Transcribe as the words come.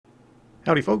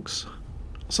Howdy folks,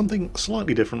 something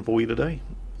slightly different for you today.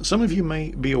 Some of you may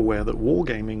be aware that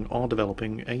Wargaming are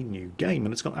developing a new game,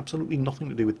 and it's got absolutely nothing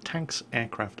to do with tanks,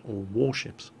 aircraft or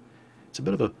warships. It's a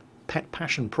bit of a pet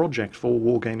passion project for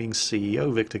Wargaming's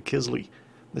CEO Victor Kisley.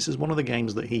 This is one of the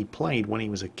games that he played when he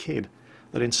was a kid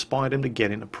that inspired him to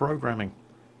get into programming.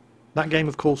 That game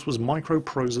of course was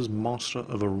Microprose's Master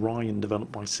of Orion,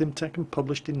 developed by Simtech and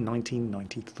published in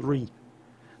 1993.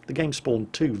 The game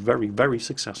spawned two very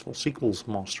successful sequels,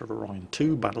 Master of Orion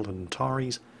 2, Battle of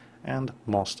Antares, and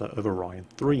Master of Orion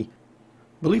 3.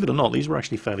 Believe it or not, these were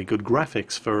actually fairly good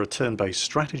graphics for a turn-based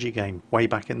strategy game way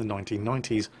back in the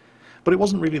 1990s. But it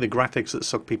wasn't really the graphics that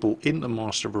sucked people into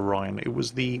Master of Orion, it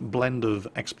was the blend of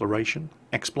exploration,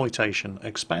 exploitation,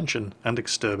 expansion, and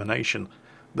extermination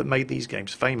that made these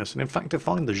games famous, and in fact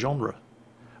defined the genre.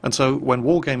 And so when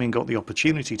Wargaming got the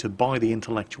opportunity to buy the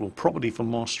intellectual property for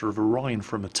Master of Orion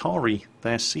from Atari,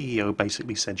 their CEO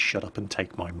basically said, "Shut up and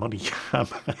take my money."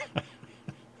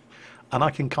 And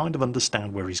I can kind of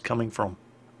understand where he's coming from.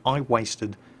 I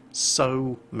wasted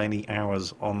so many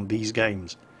hours on these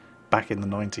games back in the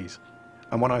 90s.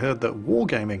 And when I heard that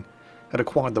Wargaming had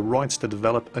acquired the rights to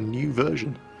develop a new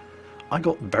version, I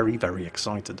got very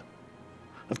excited.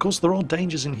 Of course, there are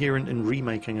dangers inherent in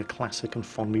remaking a classic and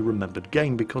fondly remembered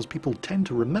game, because people tend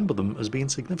to remember them as being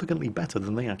significantly better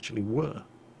than they actually were.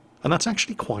 And that's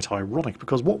actually quite ironic,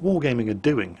 because what Wargaming are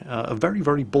doing, a very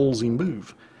ballsy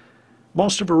move.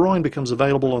 Master of Orion becomes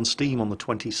available on Steam on the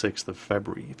 26th of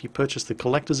February. If you purchase the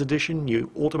Collector's Edition,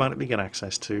 you automatically get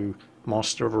access to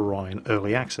Master of Orion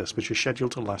Early Access, which is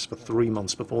scheduled to last for 3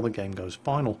 months before the game goes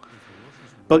final.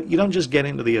 But you don't just get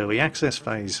into the Early Access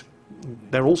phase.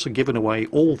 They're also giving away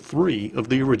all 3 of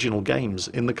the original games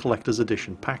in the Collector's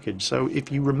Edition package. So if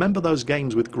you remember those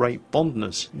games with great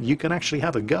fondness, you can actually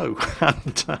have a go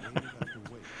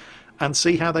and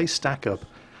see how they stack up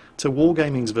to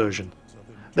Wargaming's version.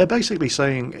 They're basically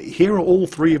saying, here are all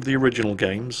 3 of the original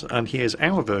games, and here's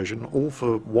our version, all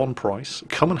for one price.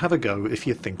 Come and have a go if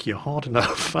you think you're hard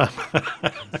enough.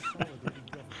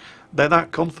 They're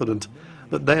that confident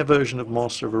that their version of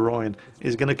Master of Orion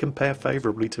is going to compare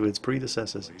favourably to its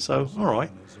predecessors. So, alright,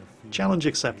 challenge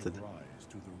accepted.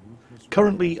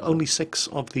 Currently, only 6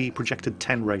 of the projected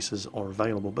 10 races are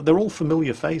available, but they're all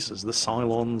familiar faces. The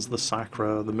Cylons, the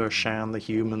Sakra, the Mershan, the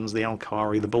Humans, the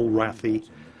Alkari, the Bulrathi.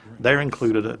 They're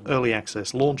included at Early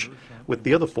Access launch, with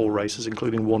the other 4 races,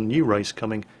 including one new race,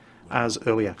 coming as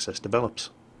Early Access develops.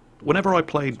 Whenever I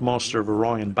played Master of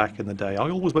Orion back in the day, I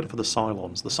always went for the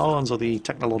Cylons. The Cylons are the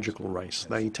technological race.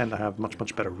 They tend to have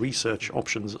much better research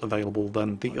options available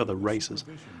than the other races,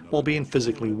 while being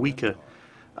physically weaker.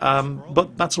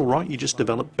 But that's alright, you just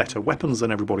develop better weapons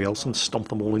than everybody else and stomp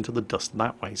them all into the dust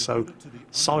that way. So,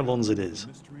 Cylons it is.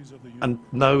 And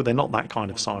no, they're not that kind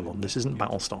of Cylon. This isn't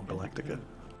Battlestar Galactica.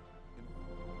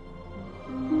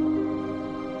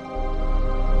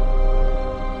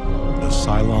 The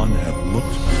Cylon had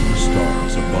looked to the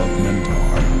stars above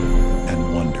Mentor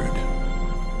and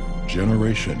wondered.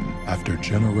 Generation after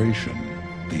generation,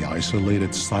 the isolated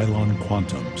Cylon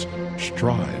quantums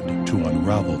strived to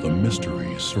unravel the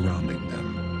mysteries surrounding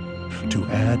them, to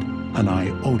add an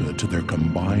iota to their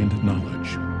combined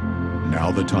knowledge.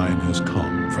 Now the time has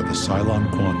come for the Cylon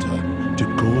quanta to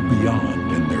go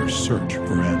beyond in their search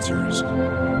for answers,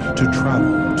 to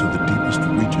travel to the deepest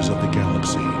reaches of the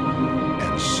galaxy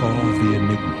and solve the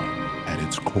enigma at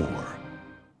its core.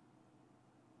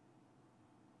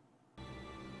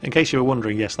 In case you were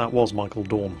wondering, yes, that was Michael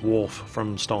Dorn, Worf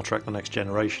from Star Trek The Next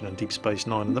Generation and Deep Space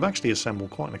Nine, and they've actually assembled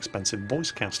quite an expensive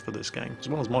voice cast for this game. As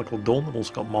well as Michael Dorn, they've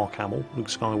also got Mark Hamill, Luke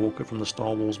Skywalker from the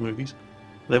Star Wars movies.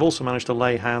 They've also managed to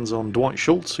lay hands on Dwight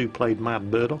Schultz, who played Mad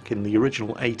Murdoch in the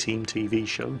original A-Team TV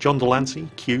show, John Delancey,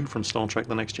 Q from Star Trek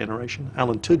The Next Generation,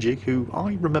 Alan Tudyk, who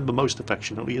I remember most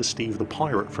affectionately as Steve the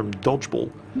Pirate from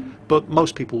Dodgeball, but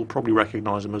most people will probably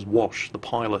recognise him as Wash, the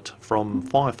pilot from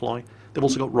Firefly. They've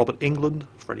also got Robert Englund,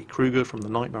 Freddy Krueger from the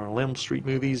Nightmare on Elm Street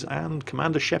movies, and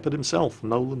Commander Shepard himself,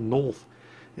 Nolan North,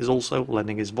 is also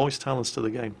lending his voice talents to the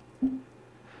game.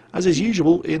 As is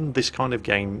usual in this kind of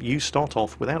game, you start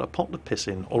off without a pot to piss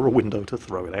in or a window to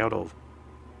throw it out of.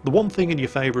 The one thing in your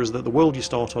favour is that the world you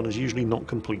start on is usually not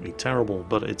completely terrible,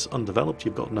 but it's undeveloped,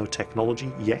 you've got no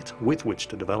technology yet with which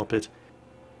to develop it.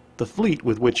 The fleet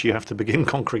with which you have to begin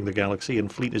conquering the galaxy, and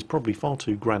fleet is probably far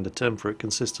too grand a term for it,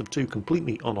 consists of 2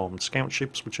 completely unarmed scout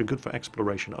ships which are good for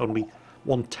exploration only,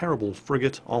 1 terrible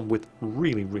frigate armed with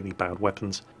really bad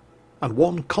weapons, and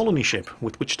 1 colony ship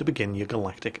with which to begin your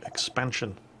galactic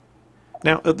expansion.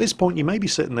 Now, at this point you may be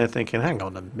sitting there thinking, hang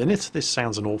on a minute, this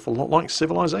sounds an awful lot like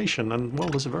Civilization, and well,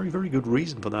 there's a very good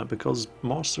reason for that, because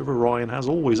Master of Orion has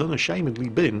always unashamedly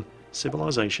been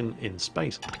civilization in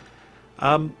space.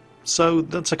 So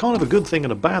that's a kind of a good thing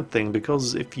and a bad thing,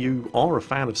 because if you are a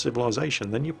fan of Civilization,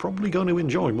 then you're probably going to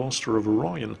enjoy Master of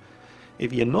Orion.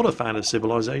 If you're not a fan of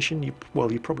Civilization, you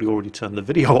probably already turned the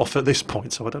video off at this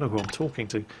point, so I don't know who I'm talking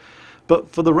to.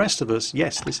 But for the rest of us,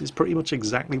 yes, this is pretty much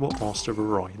exactly what Master of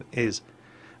Orion is.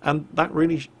 And that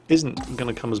really isn't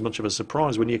going to come as much of a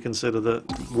surprise when you consider that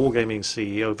Wargamings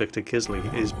CEO Victor Kisley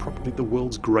is probably the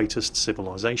world's greatest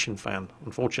Civilization fan.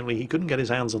 Unfortunately, he couldn't get his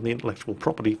hands on the intellectual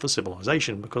property for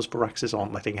Civilization because Firaxis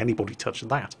aren't letting anybody touch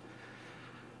that.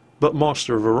 But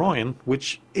Master of Orion,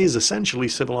 which is essentially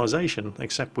Civilization,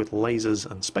 except with lasers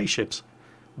and spaceships,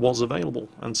 was available.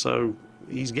 And so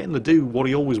he's getting to do what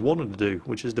he always wanted to do,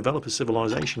 which is develop a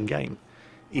Civilization game,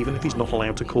 even if he's not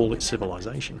allowed to call it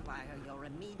Civilization.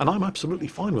 And I'm absolutely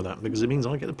fine with that, because it means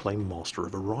I get to play Master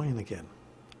of Orion again.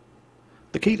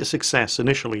 The key to success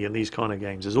initially in these kind of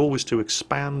games is always to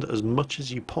expand as much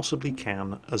as you possibly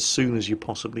can as soon as you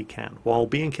possibly can, while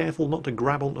being careful not to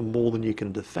grab onto more than you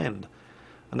can defend.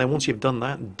 And then once you've done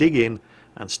that, dig in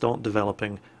and start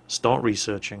developing, start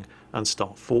researching, and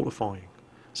start fortifying.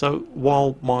 So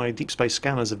while my deep space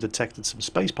scanners have detected some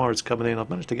space pirates coming in, I've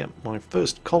managed to get my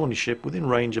first colony ship within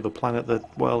range of a planet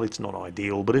that, well, it's not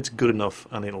ideal, but it's good enough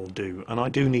and it'll do. And I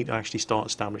do need to actually start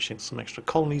establishing some extra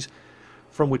colonies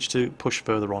from which to push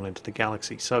further on into the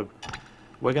galaxy. So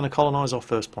we're going to colonize our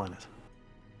first planet.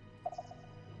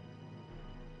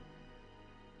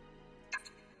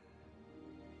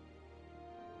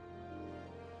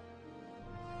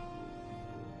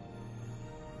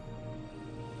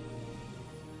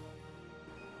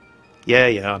 Yeah,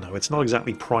 I know, it's not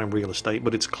exactly prime real estate,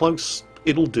 but it's close,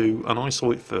 it'll do, and I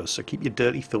saw it first, so keep your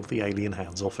dirty, filthy alien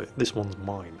hands off it. This one's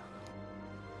mine.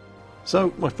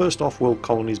 So, my first off-world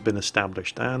colony's been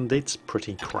established, and it's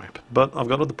pretty crap. But I've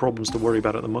got other problems to worry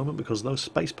about at the moment, because those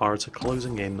space pirates are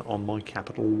closing in on my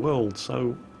capital world.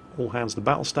 So, all hands to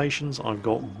battle stations. I've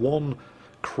got one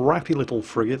crappy little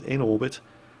frigate in orbit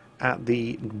at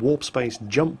the warp space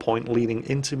jump point leading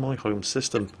into my home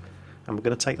system. And we're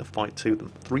going to take the fight to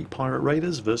them. 3 pirate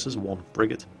raiders versus 1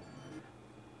 frigate.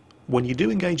 When you do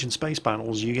engage in space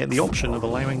battles, you get the option of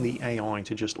allowing the AI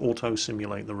to just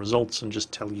auto-simulate the results and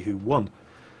just tell you who won.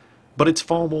 But it's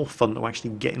far more fun to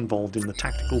actually get involved in the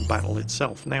tactical battle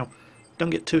itself. Now,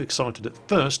 don't get too excited at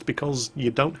first, because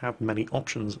you don't have many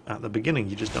options at the beginning.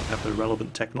 You just don't have the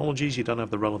relevant technologies, you don't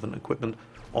have the relevant equipment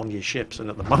on your ships,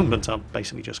 and at the moment I've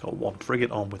basically just got 1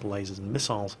 frigate on with lasers and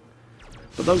missiles.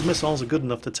 But those missiles are good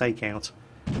enough to take out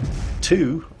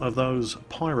 2 of those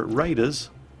pirate raiders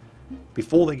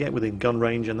before they get within gun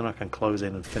range, and then I can close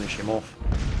in and finish him off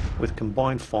with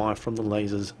combined fire from the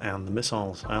lasers and the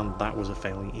missiles, and that was a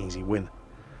fairly easy win.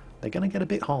 They're going to get a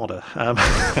bit harder.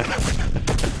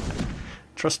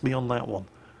 Trust me on that one.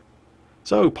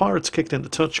 So, pirates kicked into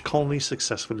touch, colonies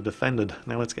successfully defended.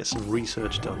 Now let's get some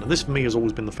research done, and this for me has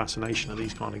always been the fascination of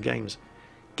these kind of games.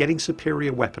 Getting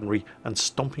superior weaponry and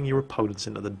stomping your opponents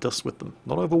into the dust with them.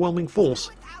 Not overwhelming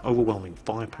force, overwhelming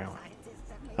firepower.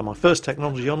 And my first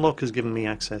technology unlock has given me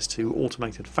access to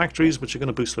automated factories, which are going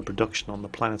to boost the production on the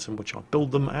planets in which I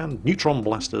build them, and neutron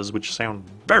blasters, which sound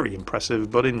very impressive,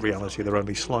 but in reality they're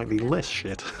only slightly less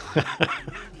shit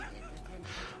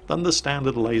than the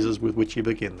standard lasers with which you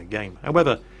begin the game.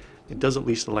 However, it does at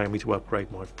least allow me to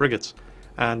upgrade my frigates,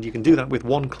 and you can do that with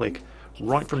 1 click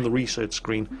right from the research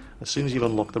screen as soon as you've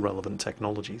unlocked the relevant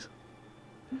technologies.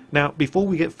 Now, before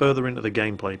we get further into the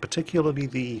gameplay, particularly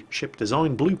the ship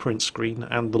design blueprint screen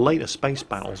and the later space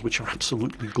battles, which are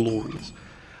absolutely glorious,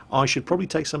 I should probably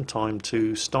take some time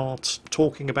to start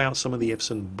talking about some of the ifs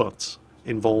and buts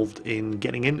involved in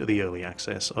getting into the early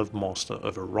access of Master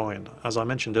of Orion. As I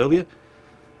mentioned earlier,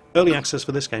 early access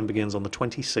for this game begins on the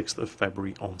 26th of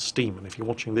February on Steam, and if you're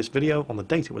watching this video on the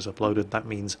date it was uploaded, that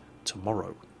means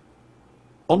tomorrow.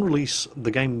 On release,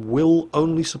 the game will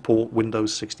only support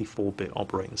Windows 64-bit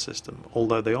operating system,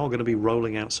 although they are going to be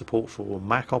rolling out support for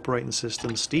Mac operating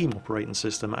system, Steam operating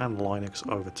system, and Linux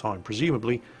over time,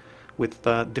 presumably with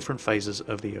different phases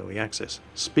of the early access.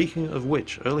 Speaking of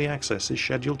which, early access is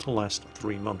scheduled to last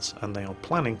 3 months, and they are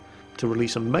planning to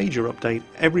release a major update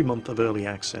every month of early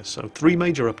access. So 3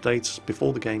 major updates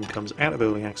before the game comes out of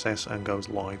early access and goes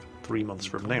live 3 months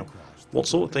from now. What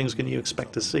sort of things can you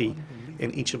expect to see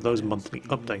in each of those monthly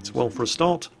updates? Well, for a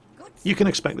start, you can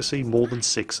expect to see more than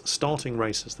 6 starting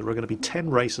races. There are going to be 10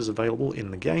 races available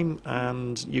in the game,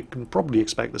 and you can probably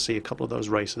expect to see a couple of those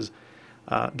races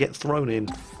get thrown in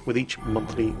with each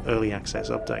monthly early access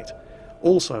update.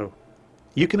 Also,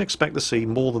 you can expect to see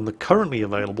more than the currently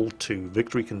available 2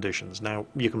 victory conditions. Now,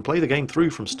 you can play the game through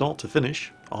from start to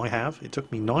finish. I have. It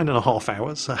took me 9.5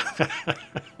 hours.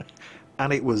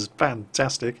 and it was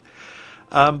fantastic.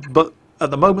 But at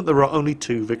the moment there are only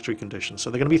 2 victory conditions, so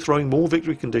they're going to be throwing more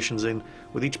victory conditions in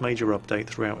with each major update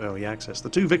throughout early access. The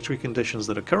 2 victory conditions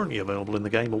that are currently available in the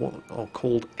game are what are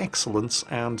called Excellence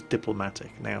and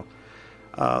Diplomatic. Now,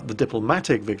 the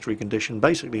Diplomatic victory condition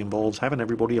basically involves having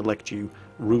everybody elect you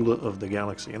ruler of the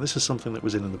galaxy, and this is something that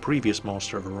was in the previous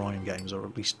Master of Orion games, or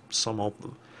at least some of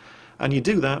them. And you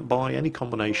do that by any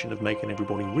combination of making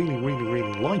everybody really, really,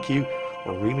 really like you,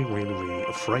 or really, really, really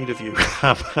afraid of you.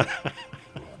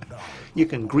 You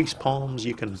can grease palms,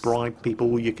 you can bribe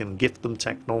people, you can gift them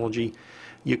technology,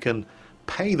 you can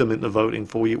pay them into voting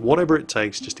for you, whatever it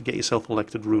takes just to get yourself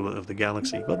elected ruler of the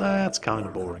galaxy. But that's kind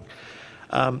of boring.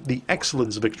 The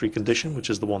Excellence victory condition, which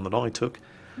is the one that I took,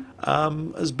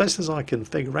 as best as I can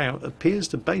figure out, appears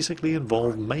to basically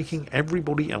involve making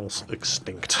everybody else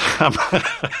extinct.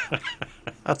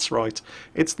 That's right,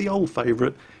 it's the old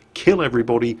favourite, kill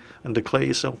everybody and declare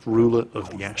yourself ruler of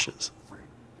the ashes.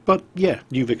 But yeah,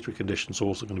 new victory conditions are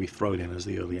also going to be thrown in as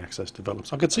the early access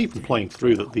develops. I could see from playing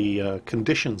through that the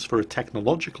conditions for a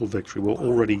technological victory were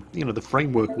already, the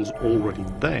framework was already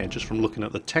there, just from looking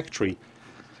at the tech tree,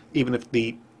 even if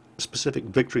the specific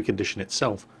victory condition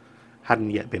itself hadn't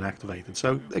yet been activated.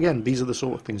 So again, these are the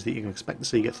sort of things that you can expect to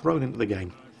see get thrown into the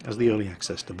game as the early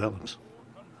access develops.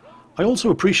 I also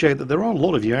appreciate that there are a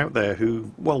lot of you out there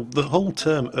who, well, the whole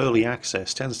term early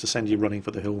access tends to send you running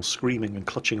for the hills, screaming and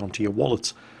clutching onto your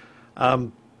wallets,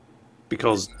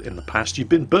 because in the past you've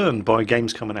been burned by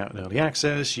games coming out in early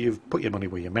access, you've put your money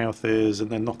where your mouth is, and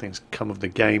then nothing's come of the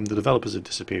game, the developers have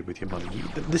disappeared with your money.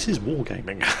 This is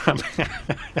Wargaming.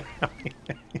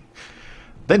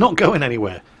 They're not going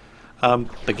anywhere.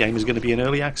 The game is going to be in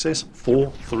early access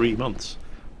for 3 months.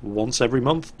 Once every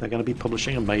month they're going to be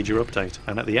publishing a major update,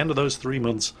 and at the end of those 3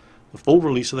 months the full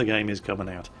release of the game is coming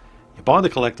out. You buy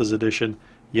the collector's edition,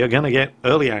 you're going to get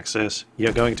early access,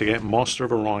 you're going to get Master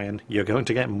of Orion, you're going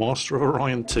to get Master of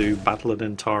Orion 2 Battle at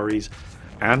Antares,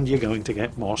 and you're going to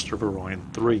get Master of Orion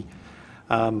 3.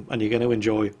 And you're going to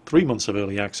enjoy 3 months of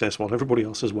early access while everybody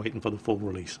else is waiting for the full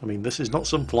release. I mean, this is not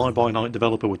some fly-by-night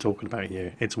developer we're talking about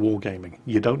here, it's Wargaming.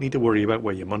 You don't need to worry about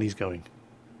where your money's going.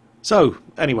 So,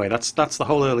 anyway, that's the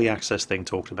whole early access thing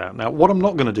talked about. Now, what I'm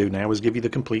not going to do now is give you the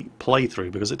complete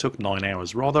playthrough, because it took 9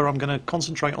 hours. Rather, I'm going to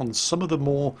concentrate on some of the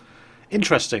more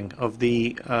interesting of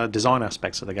the design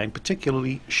aspects of the game,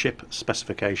 particularly ship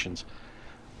specifications.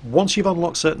 Once you've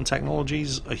unlocked certain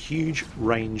technologies, a huge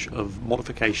range of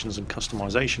modifications and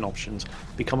customization options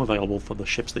become available for the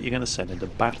ships that you're going to send into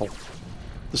battle.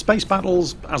 The space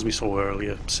battles, as we saw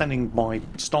earlier, sending my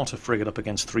starter frigate up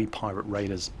against 3 pirate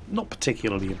raiders, not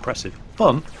particularly impressive.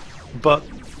 Fun, but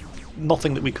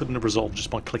nothing that we couldn't have resolved just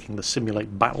by clicking the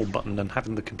simulate battle button and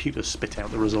having the computer spit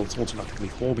out the results automatically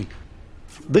for me.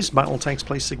 This battle takes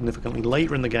place significantly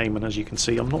later in the game, and as you can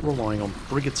see, I'm not relying on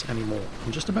frigates anymore.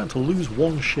 I'm just about to lose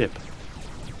 1 ship.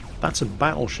 That's a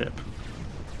battleship.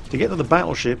 To get to the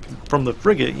battleship, from the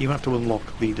frigate you have to unlock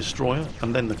the destroyer,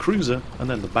 and then the cruiser, and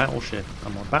then the battleship.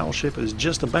 And my battleship is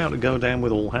just about to go down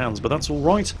with all hands, but that's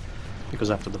alright,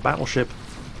 because after the battleship,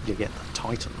 you get the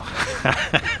Titan.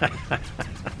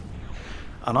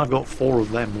 And I've got 4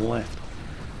 of them left.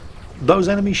 Those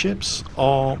enemy ships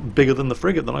are bigger than the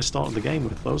frigate that I started the game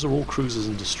with. Those are all cruisers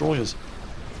and destroyers,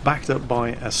 backed up by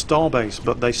a starbase,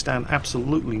 but they stand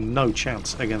absolutely no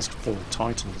chance against 4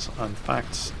 Titans. In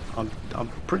fact, I'm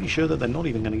pretty sure that they're not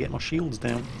even going to get my shields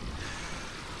down.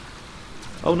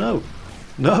 Oh no!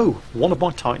 No! One of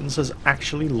my Titans has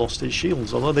actually lost his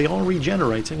shields, although they are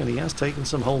regenerating and he has taken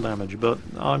some hull damage, but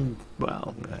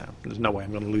well, there's no way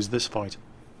I'm going to lose this fight.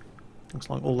 Looks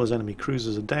like all those enemy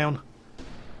cruisers are down,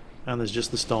 and there's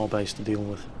just the starbase to deal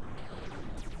with.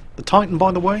 The Titan,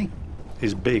 by the way,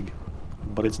 is big,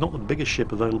 but it's not the biggest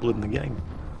ship available in the game.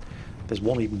 There's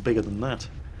one even bigger than that.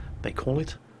 They call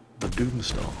it the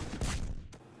Doomstar.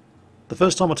 The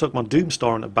first time I took my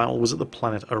Doomstar into battle was at the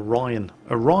planet Orion.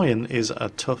 Orion is a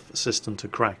tough system to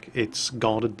crack. It's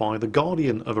guarded by the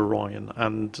Guardian of Orion,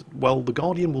 and, well, the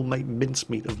Guardian will make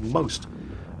mincemeat of most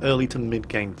early to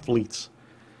mid-game fleets.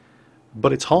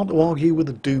 But it's hard to argue with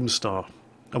the Doomstar,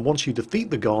 and once you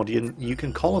defeat the Guardian, you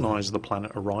can colonize the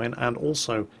planet Orion and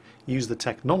also use the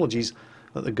technologies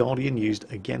that the Guardian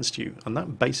used against you, and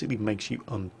that basically makes you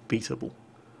unbeatable.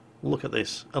 Look at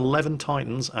this, 11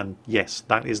 Titans, and yes,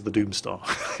 that is the Doomstar.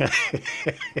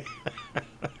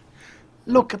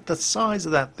 Look at the size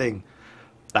of that thing.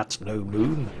 That's no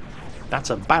moon. That's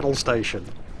a battle station.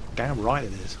 Damn right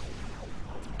it is.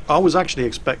 I was actually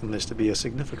expecting this to be a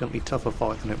significantly tougher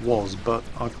fight than it was, but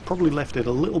I've probably left it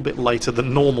a little bit later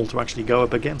than normal to actually go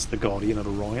up against the Guardian of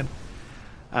Orion.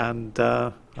 And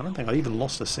I don't think I even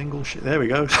lost a single ship. There we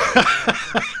go.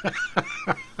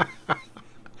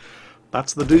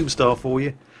 That's the Doomstar for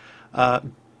you.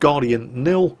 Guardian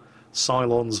 0,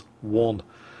 Cylons 1.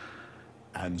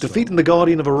 And Defeating the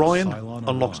Guardian of Orion Cylon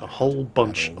unlocks a arrived whole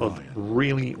bunch at of Orion.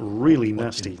 really, really What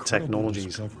nasty incredible technologies.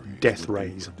 discoveries Death would be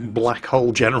rays, produced black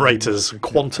hole generators, if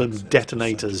quantum access to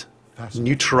detonators, such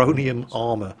fascinating neutronium worlds.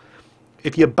 armor.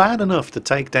 If you're bad enough to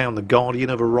take down the Guardian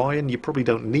of Orion, you probably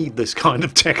don't need this kind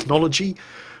of technology.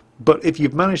 But if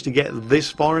you've managed to get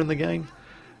this far in the game,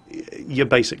 you're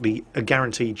basically a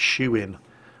guaranteed shoe-in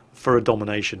for a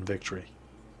domination victory.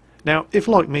 Now, if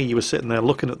like me you were sitting there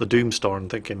looking at the Doomstar and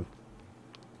thinking,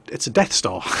 it's a Death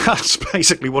Star, that's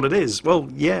basically what it is. Well,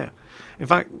 yeah. In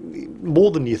fact, more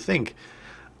than you think.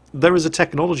 There is a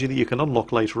technology that you can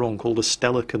unlock later on called a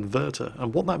stellar converter,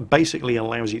 and what that basically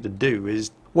allows you to do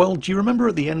is, well, do you remember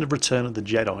at the end of Return of the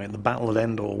Jedi in the Battle of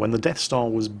Endor when the Death Star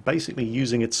was basically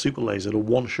using its super laser to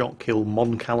one-shot kill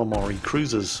Mon Calamari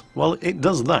cruisers? Well, it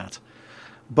does that,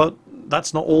 but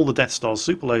that's not all the Death Star's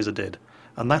super laser did,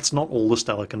 and that's not all the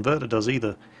stellar converter does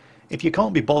either. If you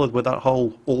can't be bothered with that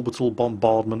whole orbital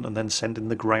bombardment and then sending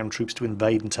the ground troops to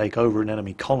invade and take over an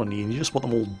enemy colony, and you just want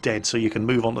them all dead so you can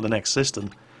move on to the next system,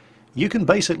 you can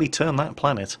basically turn that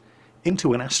planet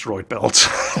into an asteroid belt.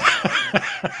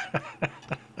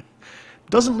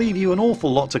 Doesn't leave you an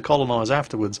awful lot to colonize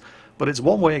afterwards, but it's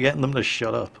one way of getting them to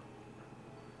shut up.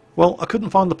 Well, I couldn't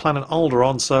find the planet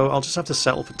Alderaan, so I'll just have to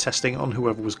settle for testing on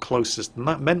whoever was closest, and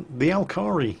that meant the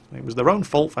Alkari. It was their own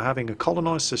fault for having a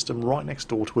colonized system right next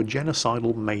door to a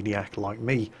genocidal maniac like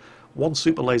me. One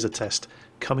super laser test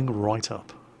coming right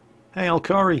up. Hey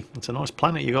Alkari, it's a nice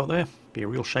planet you got there. Be a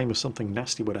real shame if something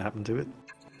nasty would have happened to it.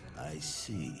 I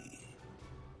see.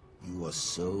 You are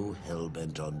so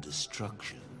hell-bent on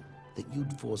destruction that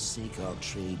you'd forsake our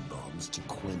trade bonds to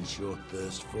quench your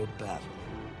thirst for battle.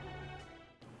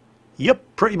 Yep,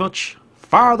 pretty much.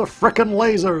 Fire the frickin'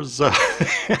 lasers!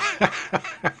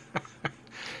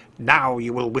 Now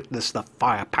you will witness the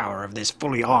firepower of this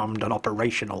fully armed and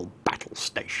operational battle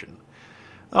station.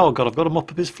 Oh god, I've got to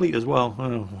mop up his fleet as well.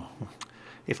 Oh,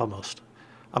 if I must.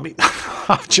 I mean,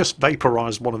 I've just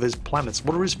vaporised one of his planets.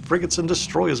 What are his frigates and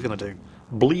destroyers going to do?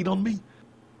 Bleed on me?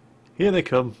 Here they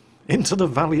come. Into the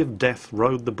Valley of Death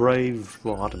rode the brave,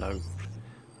 well, I don't know,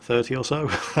 30 or so.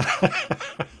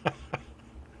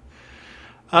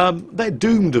 They're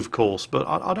doomed, of course, but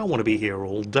I don't want to be here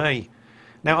all day.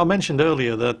 Now, I mentioned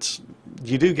earlier that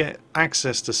you do get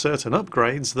access to certain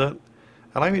upgrades that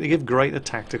allow you to give greater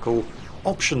tactical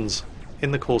options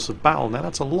in the course of battle. Now,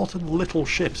 that's a lot of little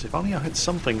ships. If only I had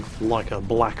something like a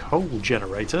black hole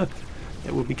generator,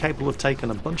 it would be capable of taking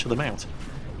a bunch of them out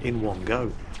in one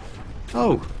go.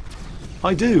 Oh,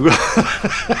 I do.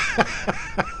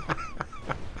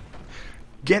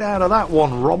 Get out of that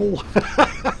one, Rommel.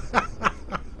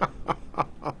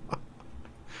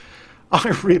 I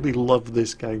really love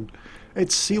this game.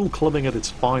 It's seal clubbing at its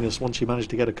finest once you manage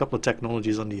to get a couple of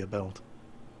technologies under your belt.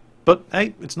 But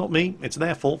hey, it's not me, it's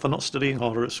their fault for not studying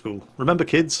harder at school. Remember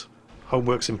kids,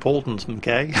 homework's important,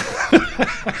 okay?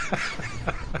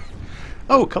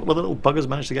 Oh, a couple of little buggers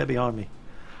managed to get behind me.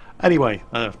 Anyway,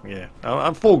 yeah,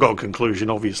 a foregone conclusion,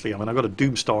 obviously. I mean, I got a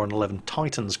Doomstar and 11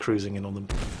 Titans cruising in on them.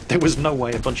 There was no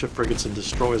way a bunch of frigates and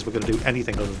destroyers were going to do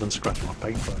anything other than scratch my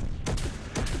paintbrush.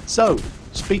 So,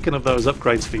 speaking of those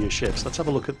upgrades for your ships, let's have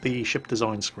a look at the ship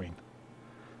design screen.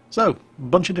 So, a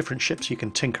bunch of different ships you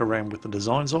can tinker around with the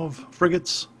designs of.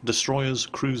 Frigates, destroyers,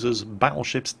 cruisers,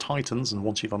 battleships, Titans, and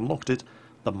once you've unlocked it,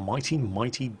 the mighty,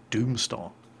 mighty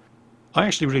Doomstar. I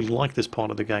actually really like this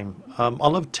part of the game. I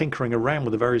love tinkering around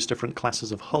with the various different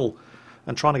classes of hull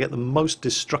and trying to get the most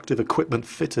destructive equipment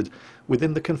fitted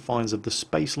within the confines of the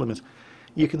space limit.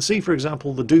 You can see, for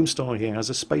example, the Doomstar here has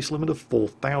a space limit of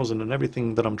 4,000, and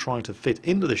everything that I'm trying to fit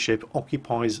into the ship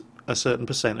occupies a certain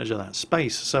percentage of that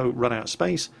space. So run out of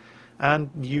space, and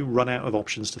you run out of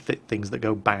options to fit things that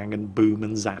go bang and boom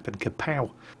and zap and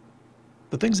kapow.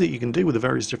 The things that you can do with the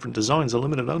various different designs are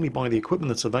limited only by the equipment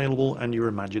that's available and your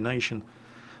imagination.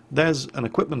 There's an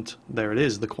equipment, there it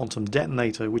is, the quantum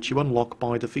detonator, which you unlock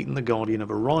by defeating the Guardian of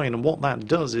Orion, and what that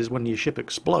does is when your ship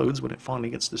explodes, when it finally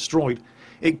gets destroyed,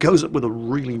 it goes up with a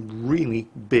really, really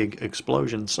big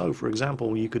explosion. So, for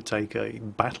example, you could take a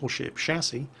battleship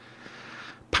chassis,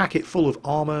 pack it full of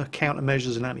armour,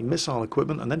 countermeasures and anti-missile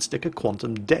equipment, and then stick a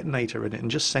quantum detonator in it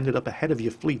and just send it up ahead of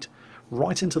your fleet,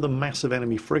 right into the massive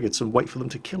enemy frigates and wait for them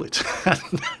to kill it.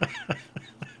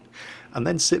 And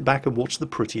then sit back and watch the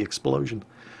pretty explosion.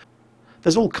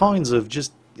 There's all kinds of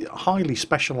just highly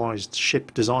specialised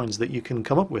ship designs that you can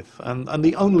come up with, and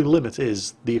the only limit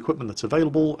is the equipment that's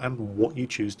available and what you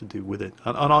choose to do with it.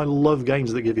 And I love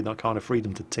games that give you that kind of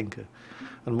freedom to tinker,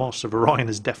 and Master of Orion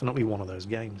is definitely one of those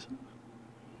games.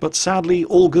 But sadly,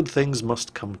 all good things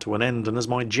must come to an end, and as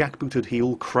my jackbooted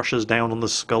heel crushes down on the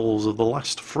skulls of the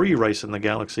last free race in the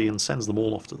galaxy and sends them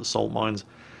all off to the salt mines,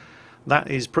 that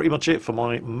is pretty much it for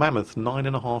my mammoth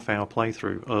 9.5-hour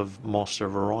playthrough of Master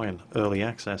of Orion Early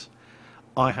Access.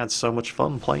 I had so much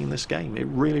fun playing this game. It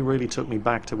really took me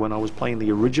back to when I was playing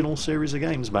the original series of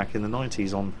games back in the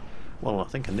 90s on, well, I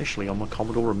think initially on my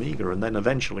Commodore Amiga, and then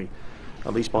eventually,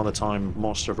 at least by the time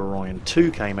Master of Orion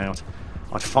 2 came out,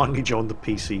 I finally joined the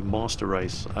PC Master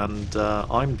Race, and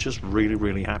I'm just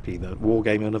really happy that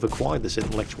Wargaming have acquired this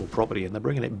intellectual property and they're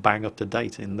bringing it bang up to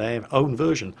date in their own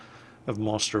version of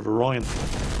Master of Orion.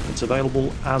 It's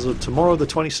available as of tomorrow, the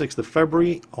 26th of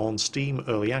February, on Steam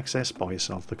Early Access. Buy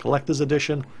yourself the Collector's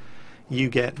Edition. You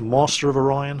get Master of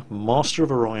Orion, Master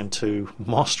of Orion 2,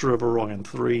 Master of Orion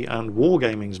 3, and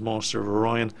Wargaming's Master of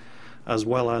Orion, as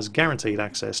well as guaranteed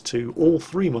access to all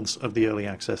 3 months of the Early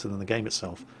Access and then the game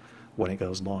itself when it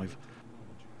goes live.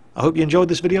 I hope you enjoyed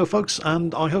this video, folks,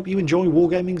 and I hope you enjoy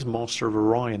Wargaming's Master of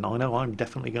Orion. I know I'm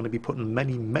definitely going to be putting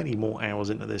many more hours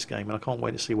into this game, and I can't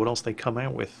wait to see what else they come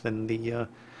out with in the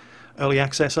Early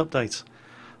Access updates.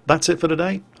 That's it for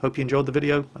today. Hope you enjoyed the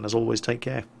video, and as always, take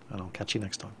care, and I'll catch you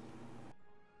next time.